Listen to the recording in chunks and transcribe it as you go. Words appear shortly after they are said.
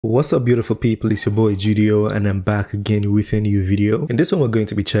What's up, beautiful people? It's your boy Judeo, and I'm back again with a new video. In this one, we're going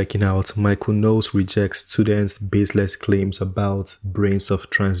to be checking out Michael Knowles rejects students' baseless claims about brains of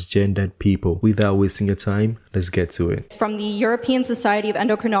transgendered people. Without wasting your time, let's get to it. It's from the European Society of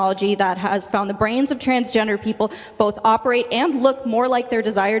Endocrinology that has found the brains of transgender people both operate and look more like their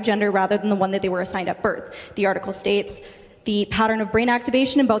desired gender rather than the one that they were assigned at birth. The article states, the pattern of brain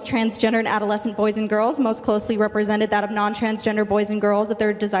activation in both transgender and adolescent boys and girls most closely represented that of non-transgender boys and girls of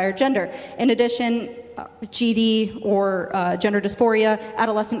their desired gender. In addition, GD or gender dysphoria,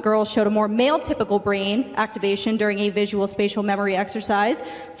 adolescent girls showed a more male-typical brain activation during a visual spatial memory exercise.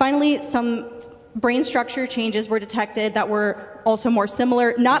 Finally, some brain structure changes were detected that were also more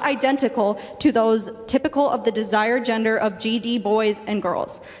similar, not identical, to those typical of the desired gender of GD boys and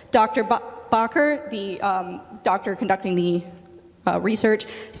girls. Dr. Bacher, the doctor conducting the research,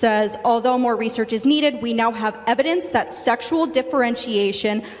 says, although more research is needed, we now have evidence that sexual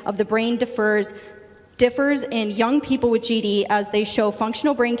differentiation of the brain differs in young people with GD as they show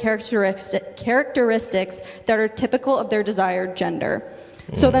functional brain characteristics that are typical of their desired gender.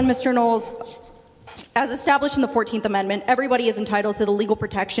 So then, Mr. Knowles, as established in the 14th Amendment, everybody is entitled to the legal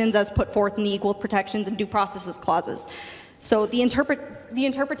protections as put forth in the Equal Protections and Due Process Clauses. So the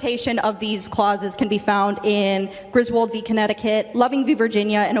interpretation of these clauses can be found in Griswold v. Connecticut, Loving v.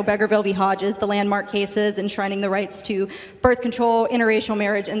 Virginia, and Obergerville v. Hodges, the landmark cases enshrining the rights to birth control, interracial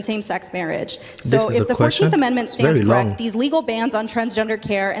marriage, and same-sex marriage. So if the 14th Amendment stands correct, these legal bans on transgender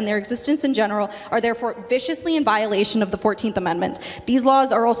care and their existence in general are therefore viciously in violation of the 14th Amendment. These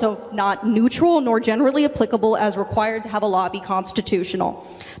laws are also not neutral nor generally applicable as required to have a law be constitutional.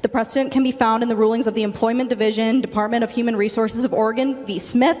 The precedent can be found in the rulings of the Employment Division, Department of Human Resources of Oregon v.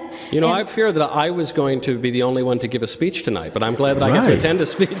 Smith. You know, I fear that I was going to be the only one to give a speech tonight, but I'm glad that I get to attend a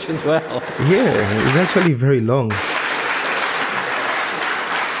speech as well. Yeah, it's actually very long. I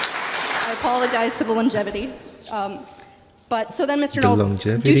apologize for the longevity. But so then, Mr. Knowles,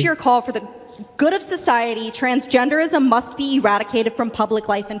 due to your call for the good of society, transgenderism must be eradicated from public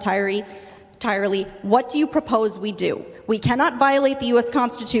life entirely. What do you propose we do? We cannot violate the U.S.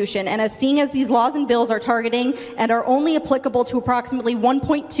 Constitution, and as seeing as these laws and bills are targeting and are only applicable to approximately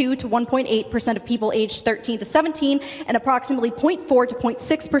 1.2 to 1.8% of people aged 13 to 17 and approximately 0.4 to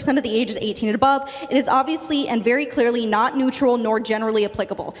 0.6% of the ages 18 and above, it is obviously and very clearly not neutral nor generally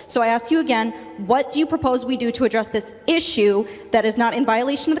applicable. So I ask you again, what do you propose we do to address this issue that is not in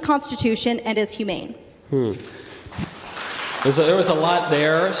violation of the Constitution and is humane? There was a lot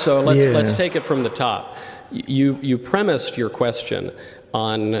there, so let's take it from the top. You premised your question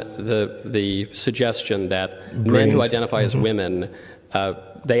on the suggestion that men who identify as women,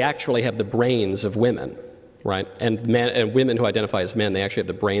 they actually have the brains of women, right? And women who identify as men, they actually have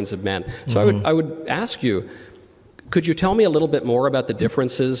the brains of men. So I would ask you, could you tell me a little bit more about the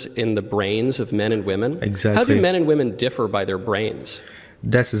differences in the brains of men and women? Exactly. How do men and women differ by their brains?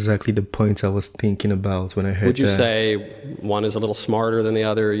 That's exactly the point I was thinking about when I heard that. Would you say one is a little smarter than the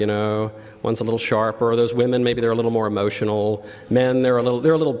other, you know? One's a little sharper. Those women, maybe they're a little more emotional. Men, they're a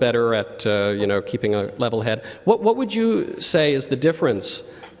little better at, you know, keeping a level head. What would you say is the difference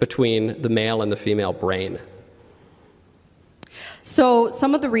between the male and the female brain? So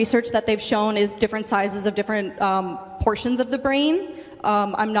some of the research that they've shown is different sizes of different portions of the brain.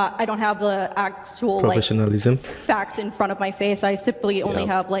 I don't have the actual professionalism facts in front of my face. I simply only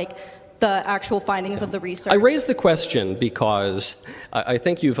have the actual findings of the research. I raise the question because I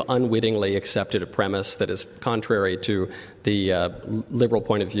think you've unwittingly accepted a premise that is contrary to the liberal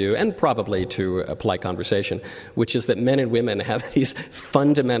point of view and probably to a polite conversation, which is that men and women have these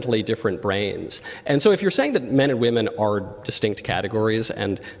fundamentally different brains. And so if you're saying that men and women are distinct categories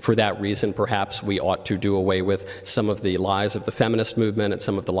and for that reason perhaps we ought to do away with some of the lies of the feminist movement and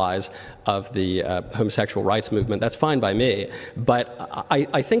some of the lies of the homosexual rights movement, that's fine by me. But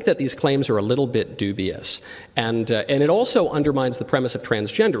I think that these claims are a little bit dubious. And it also undermines the premise of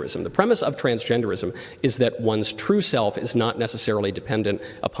transgenderism. The premise of transgenderism is that one's true self is not necessarily dependent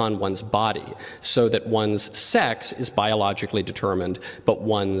upon one's body, so that one's sex is biologically determined, but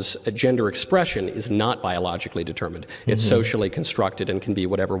one's gender expression is not biologically determined. It's socially constructed and can be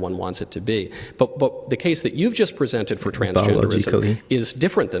whatever one wants it to be. But the case that you've just presented for transgenderism is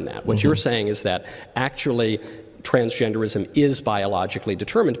different than that. What you're saying is that actually transgenderism is biologically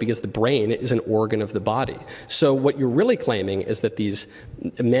determined because the brain is an organ of the body. So what you're really claiming is that these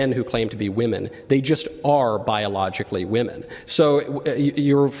men who claim to be women, they just are biologically women. So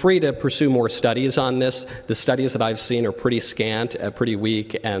you're free to pursue more studies on this. The studies that I've seen are pretty scant, pretty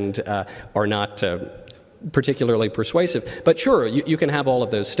weak, and are not particularly persuasive. But sure, you can have all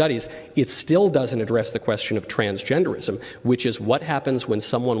of those studies. It still doesn't address the question of transgenderism, which is what happens when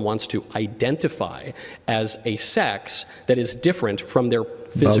someone wants to identify as a sex that is different from their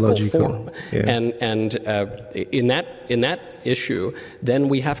physical form. Yeah. And in that issue, then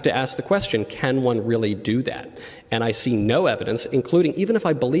we have to ask the question, can one really do that? And I see no evidence, including even if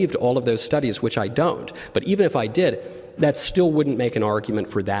I believed all of those studies, which I don't, but even if I did, that still wouldn't make an argument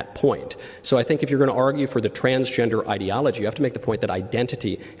for that point. So I think if you're going to argue for the transgender ideology, you have to make the point that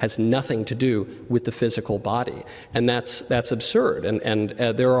identity has nothing to do with the physical body. And that's absurd. And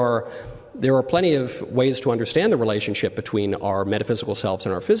there are plenty of ways to understand the relationship between our metaphysical selves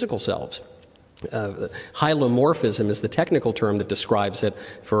and our physical selves. Hylomorphism is the technical term that describes it.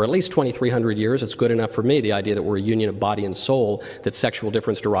 For at least 2,300 years, it's good enough for me, the idea that we're a union of body and soul, that sexual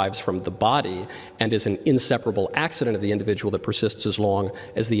difference derives from the body and is an inseparable accident of the individual that persists as long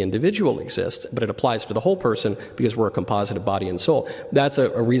as the individual exists, but it applies to the whole person because we're a composite of body and soul. That's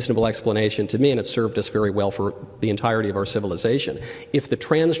a reasonable explanation to me, and it's served us very well for the entirety of our civilization. If the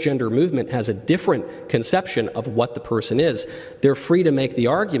transgender movement has a different conception of what the person is, they're free to make the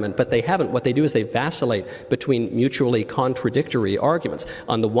argument, but they haven't. What they do is they vacillate between mutually contradictory arguments.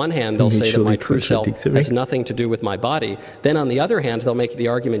 On the one hand, they'll say that my true self has nothing to do with my body. Then on the other hand, they'll make the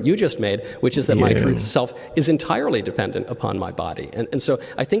argument you just made, which is that my true self is entirely dependent upon my body. And so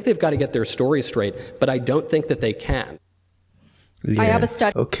I think they've got to get their story straight, but I don't think that they can. Yeah. I have a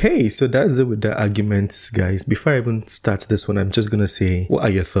study. Okay, so that's it with the arguments, guys. Before I even start this one, I'm just going to say, what are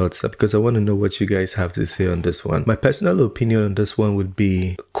your thoughts? Because I want to know what you guys have to say on this one. My personal opinion on this one would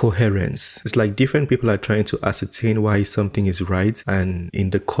be coherence. It's like different people are trying to ascertain why something is right, and in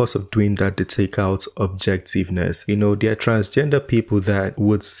the course of doing that, they take out objectiveness. You know, there are transgender people that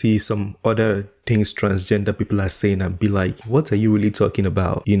would see some other things transgender people are saying and be like, what are you really talking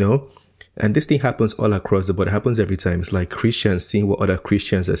about? You know? And this thing happens all across the board. It happens every time. It's like Christians seeing what other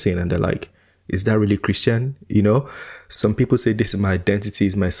Christians are saying and they're like, is that really Christian? You know, some people say this is my identity,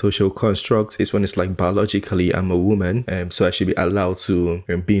 is my social construct. It's when it's like biologically I'm a woman, so I should be allowed to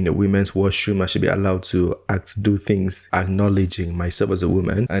be in a women's washroom. I should be allowed to do things acknowledging myself as a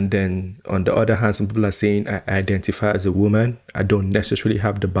woman. And then on the other hand, some people are saying I identify as a woman. I don't necessarily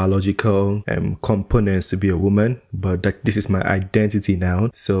have the biological components to be a woman, but that this is my identity now.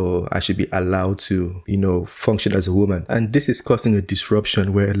 So I should be allowed to, you know, function as a woman. And this is causing a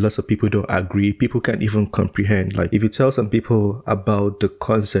disruption where lots of people don't agree. People can't even comprehend. Like if you tell some people about the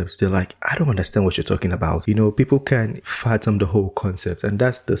concepts, they're like, I don't understand what you're talking about. You know, people can't fathom the whole concept. And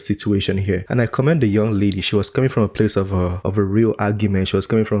that's the situation here. And I commend the young lady. She was coming from a place of a real argument. She was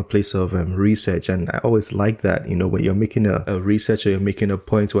coming from a place of research. And I always like that, you know, when you're making a research or you're making a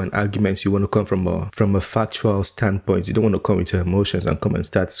point or an argument, you want to come from a factual standpoint. You don't want to come with your emotions and come and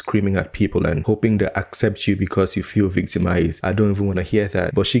start screaming at people and hoping they accept you because you feel victimized. I don't even want to hear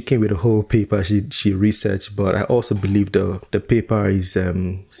that. But she came with a whole paper she researched, but I also believe the paper is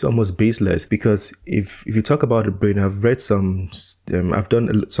it's almost baseless, because if you talk about the brain, I've read I've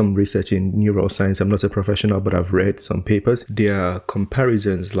done some research in neuroscience. I'm not a professional, but I've read some papers. There are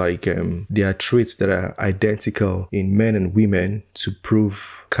comparisons, like there are traits that are identical in men and women to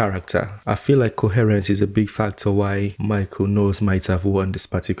prove character. I feel like coherence is a big factor why Michael Knowles might have won this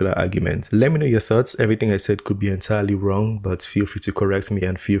particular argument. Let me know your thoughts. Everything I said could be entirely wrong, but feel free to correct me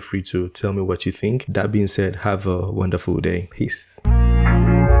and feel free to tell me what you think. That being said, have a wonderful day. Peace.